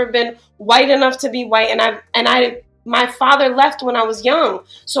 I've never been white enough to be white. My father left when I was young.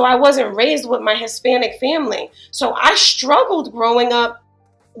 So I wasn't raised with my Hispanic family. So I struggled growing up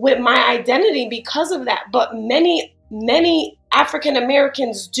with my identity because of that. But many, many African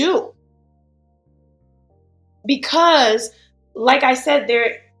Americans do. Because, like I said,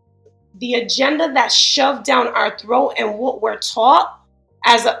 the agenda that's shoved down our throat and what we're taught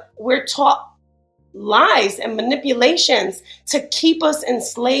we're taught lies and manipulations to keep us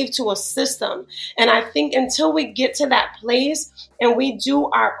enslaved to a system. And I think until we get to that place and we do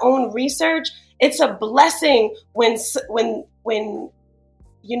our own research, it's a blessing when certain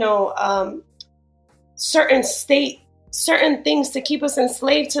things to keep us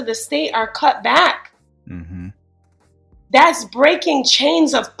enslaved to the state are cut back. Mm-hmm. That's breaking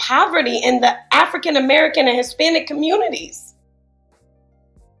chains of poverty in the African American and Hispanic communities.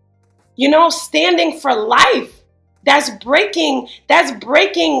 Standing for life. That's breaking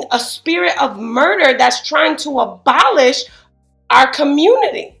a spirit of murder that's trying to abolish our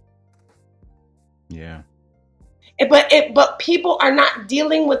community. Yeah. But people are not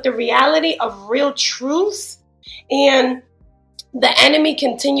dealing with the reality of real truths, and the enemy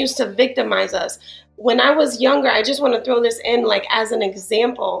continues to victimize us. When I was younger, I just want to throw this in like as an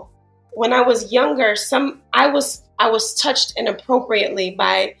example. When I was younger, I was touched inappropriately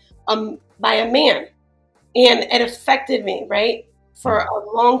by a man, and it affected me, right? For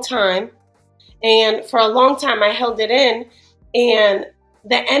a long time. And for a long time I held it in, and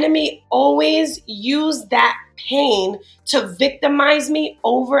the enemy always used that pain to victimize me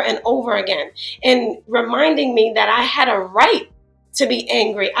over and over again, and reminding me that I had a right to be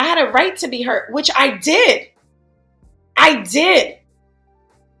angry. I had a right to be hurt, which I did.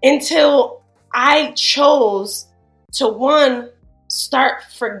 Until I chose to start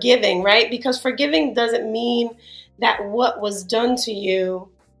forgiving, right? Because forgiving doesn't mean that what was done to you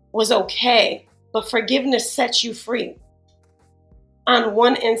was okay, but forgiveness sets you free on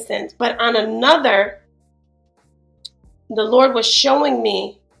one instance. But on another, the Lord was showing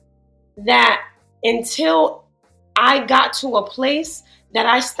me that until I got to a place that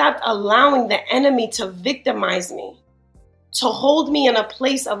I stopped allowing the enemy to victimize me, to hold me in a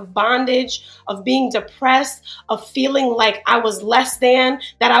place of bondage, of being depressed, of feeling like I was less than,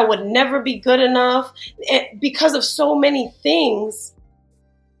 that I would never be good enough, because of so many things,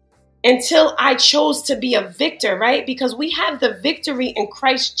 until I chose to be a victor, right? Because we have the victory in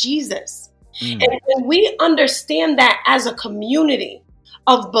Christ Jesus. And when we understand that as a community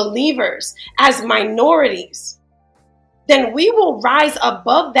of believers, as minorities, then we will rise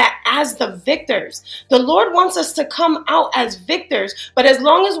above that as the victors. The Lord wants us to come out as victors, but as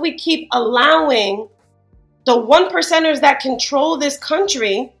long as we keep allowing the 1%ers that control this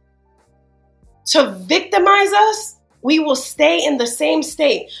country to victimize us, we will stay in the same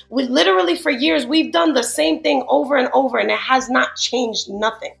state. We literally, for years, we've done the same thing over and over, and it has not changed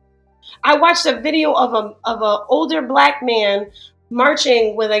nothing. I watched a video of an older black man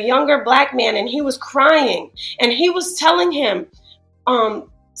marching with a younger black man, and he was crying, and he was telling him,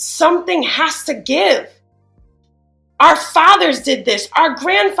 something has to give. Our fathers did this. Our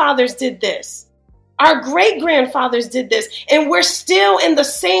grandfathers did this. Our great-grandfathers did this, and we're still in the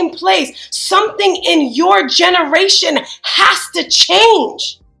same place. Something in your generation has to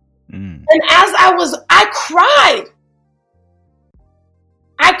change. And as I cried,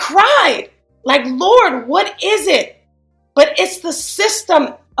 like, Lord, what is it? But it's the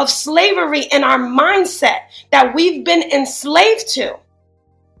system of slavery in our mindset that we've been enslaved to.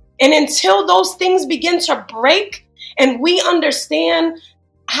 And until those things begin to break and we understand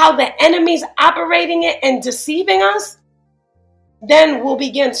how the enemy's operating it and deceiving us, then we'll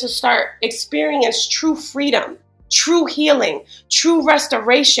begin to start experience true freedom, true healing, true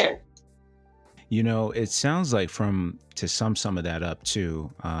restoration. It sounds like, to sum some of that up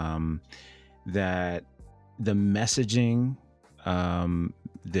too, that the messaging,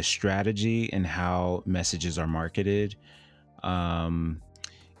 the strategy and how messages are marketed,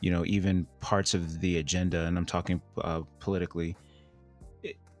 even parts of the agenda, and I'm talking politically,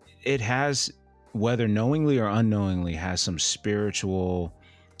 it has, whether knowingly or unknowingly, has some spiritual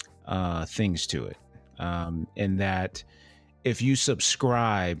things to it. In that if you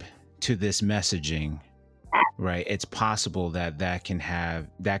subscribe to this messaging, right, it's possible that that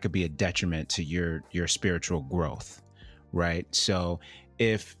could be a detriment to your spiritual growth, right? So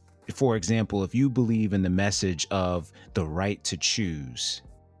if, for example, if you believe in the message of the right to choose,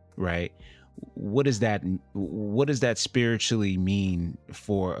 right, what does that spiritually mean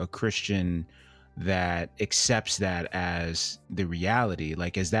for a Christian that accepts that as the reality?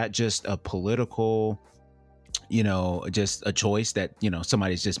 Like, is that just a political, just a choice that,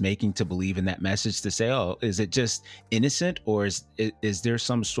 somebody's just making to believe in that message, to say, oh, is it just innocent, or is there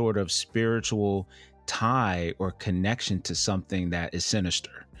some sort of spiritual tie or connection to something that is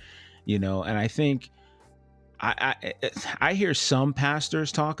sinister? And I think I hear some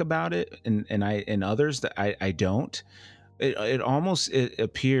pastors talk about it, and others that I don't. It almost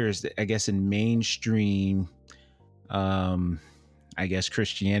appears that, I guess, in mainstream, I guess,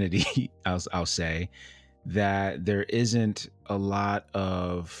 Christianity, I'll say, that there isn't a lot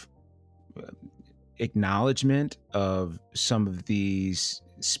of acknowledgement of some of these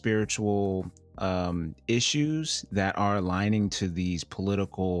spiritual issues that are aligning to these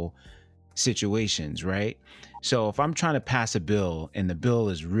political situations, right? So if I'm trying to pass a bill and the bill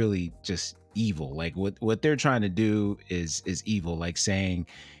is really just evil, like what they're trying to do is evil, like saying,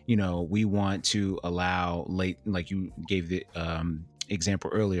 we want to allow late, like you gave the example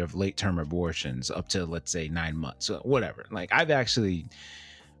earlier of late term abortions up to, let's say, 9 months, or whatever. Like, I've actually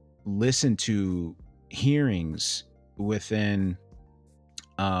listened to hearings within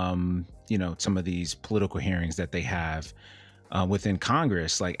some of these political hearings that they have within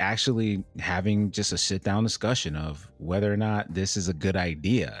Congress, like actually having just a sit down discussion of whether or not this is a good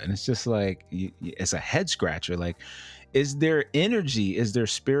idea. And it's just like, it's a head scratcher. Like, is there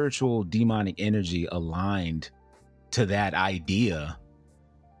spiritual demonic energy aligned to that idea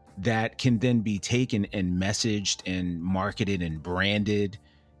that can then be taken and messaged and marketed and branded?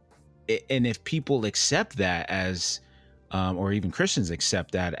 And if people accept that as, or even Christians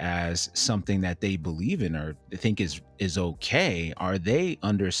accept that as something that they believe in or think is okay, are they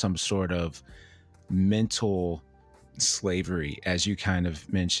under some sort of mental slavery, as you kind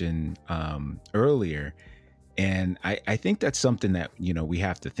of mentioned earlier? And I think that's something that, we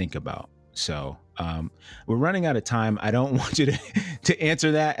have to think about. So we're running out of time. I don't want you to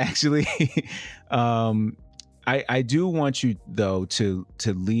answer that, actually. I do want you, though, to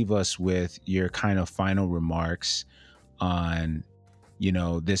leave us with your kind of final remarks on,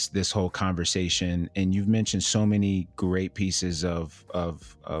 this whole conversation. And you've mentioned so many great pieces of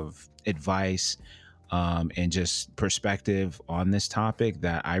advice and just perspective on this topic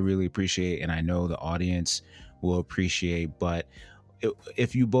that I really appreciate, and I know the audience will appreciate. But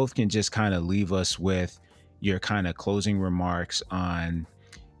if you both can just kind of leave us with your kind of closing remarks on,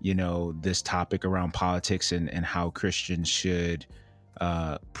 this topic around politics and how Christians should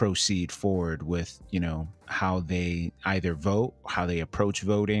proceed forward with, how they either vote, how they approach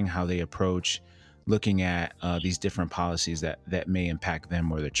voting, how they approach looking at these different policies that may impact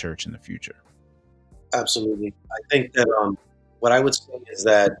them or the church in the future. Absolutely. I think that what I would say is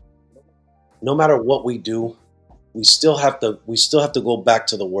that no matter what we do, we still have to go back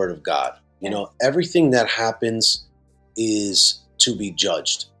to the Word of God. Everything that happens is to be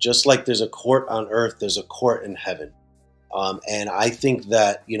judged. Just like there's a court on earth, there's a court in heaven. And I think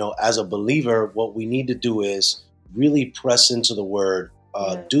that, as a believer, what we need to do is really press into the Word,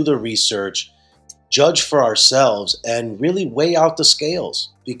 do the research, judge for ourselves, and really weigh out the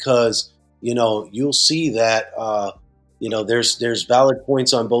scales, because, you'll see that, there's valid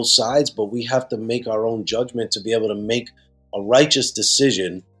points on both sides, but we have to make our own judgment to be able to make a righteous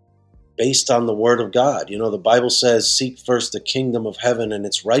decision based on the Word of God. The Bible says, seek first the kingdom of heaven and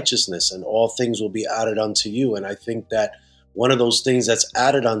its righteousness, and all things will be added unto you. And I think that one of those things that's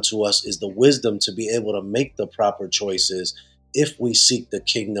added unto us is the wisdom to be able to make the proper choices if we seek the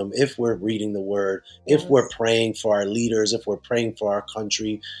kingdom, if we're reading the Word, if we're praying for our leaders, if we're praying for our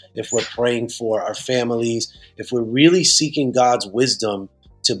country, if we're praying for our families, if we're really seeking God's wisdom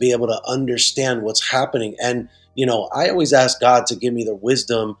to be able to understand what's happening. And, I always ask God to give me the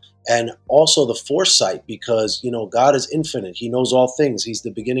wisdom and also the foresight, because, God is infinite. He knows all things. He's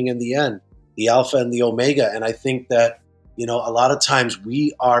the beginning and the end, the Alpha and the Omega. And I think that, a lot of times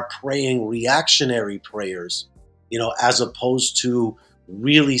we are praying reactionary prayers, as opposed to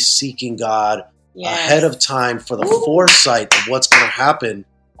really seeking God ahead of time for the foresight of what's going to happen,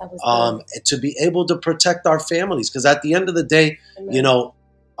 to be able to protect our families. Because at the end of the day,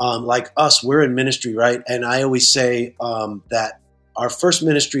 like us, we're in ministry, right? And I always say that our first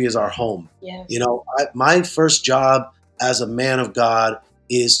ministry is our home. Yes. My first job as a man of God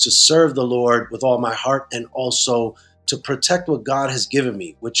is to serve the Lord with all my heart, and also to protect what God has given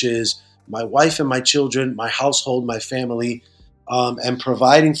me, which is my wife and my children, my household, my family, and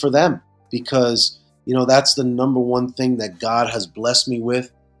providing for them, because, that's the number one thing that God has blessed me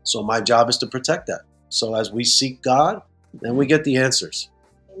with. So my job is to protect that. So as we seek God, then we get the answers.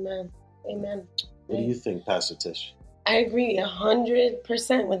 Amen. Amen. What do you think, Pastor Tish? I agree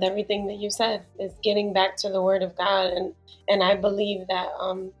 100% with everything that you said. It's getting back to the Word of God. And I believe that,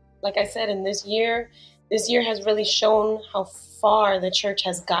 like I said, in this year has really shown how far the church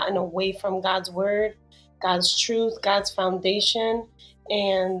has gotten away from God's Word, God's truth, God's foundation.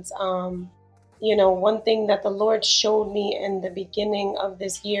 And, one thing that the Lord showed me in the beginning of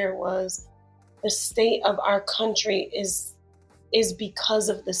this year was the state of our country is because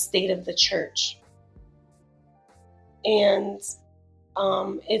of the state of the church. And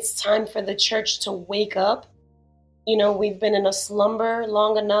it's time for the church to wake up. We've been in a slumber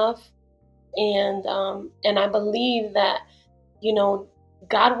long enough. And I believe that,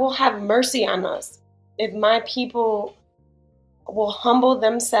 God will have mercy on us. If my people will humble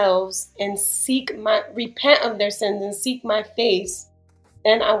themselves and repent of their sins and seek my face,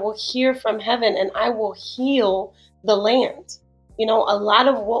 then I will hear from heaven and I will heal the land. A lot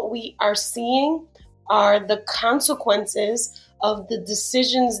of what we are seeing are the consequences of the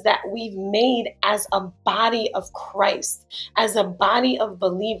decisions that we've made as a body of Christ, as a body of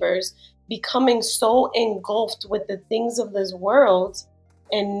believers, becoming so engulfed with the things of this world.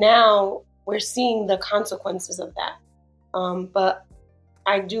 And now we're seeing the consequences of that. But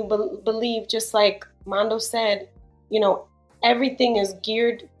I do believe, just like Mondo said, everything is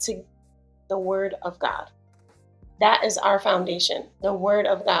geared to the Word of God. That is our foundation, the Word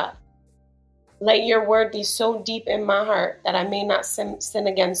of God. Let your word be so deep in my heart that I may not sin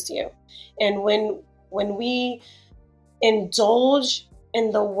against you. And when we indulge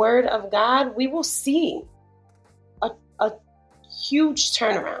in the Word of God, we will see a huge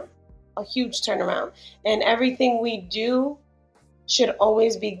turnaround, And everything we do should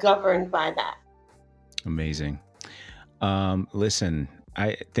always be governed by that. Amazing. Listen,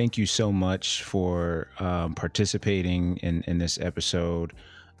 I thank you so much for participating in this episode.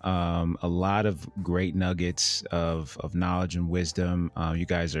 A lot of great nuggets of knowledge and wisdom. You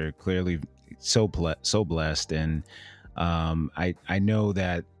guys are clearly so blessed, and I know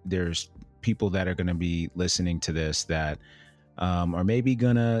that there's people that are going to be listening to this that are maybe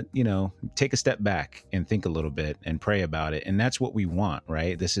gonna take a step back and think a little bit and pray about it, and that's what we want,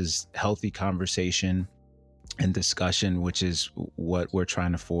 right? This is healthy conversation and discussion, which is what we're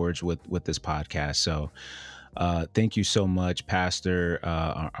trying to forge with this podcast. So thank you so much, Pastor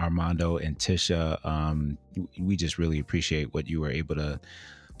Armando and Tisha. We just really appreciate what you were able to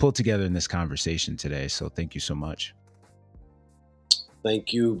pull together in this conversation today. So thank you so much.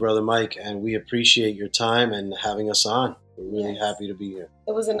 Thank you, Brother Mike. And we appreciate your time and having us on. We're really happy to be here.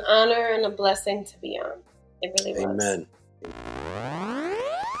 It was an honor and a blessing to be on. It really was. Amen.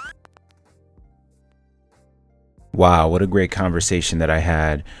 Wow, what a great conversation that I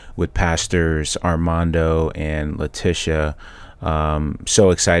had with Pastors Armando and Letitia.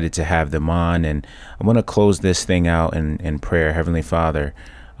 So excited to have them on. And I want to close this thing out in prayer. Heavenly Father,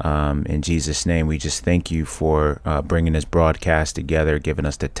 in Jesus' name, we just thank you for bringing this broadcast together, giving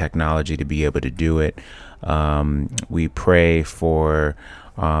us the technology to be able to do it. We pray for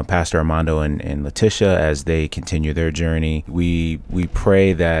Pastor Armando and Letitia as they continue their journey. We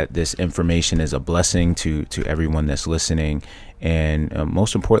pray that this information is a blessing to everyone that's listening. And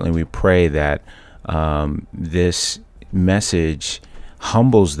most importantly, we pray that this message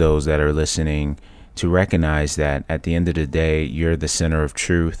humbles those that are listening to recognize that at the end of the day, you're the center of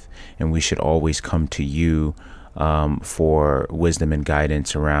truth, and we should always come to you for wisdom and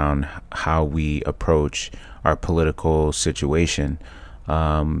guidance around how we approach our political situation.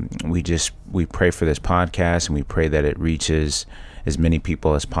 We pray for this podcast, and we pray that it reaches as many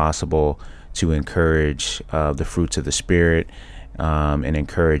people as possible to encourage the fruits of the Spirit, and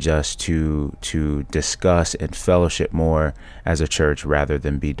encourage us to discuss and fellowship more as a church rather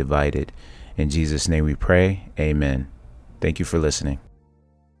than be divided. In Jesus' name we pray. Amen. Thank you for listening.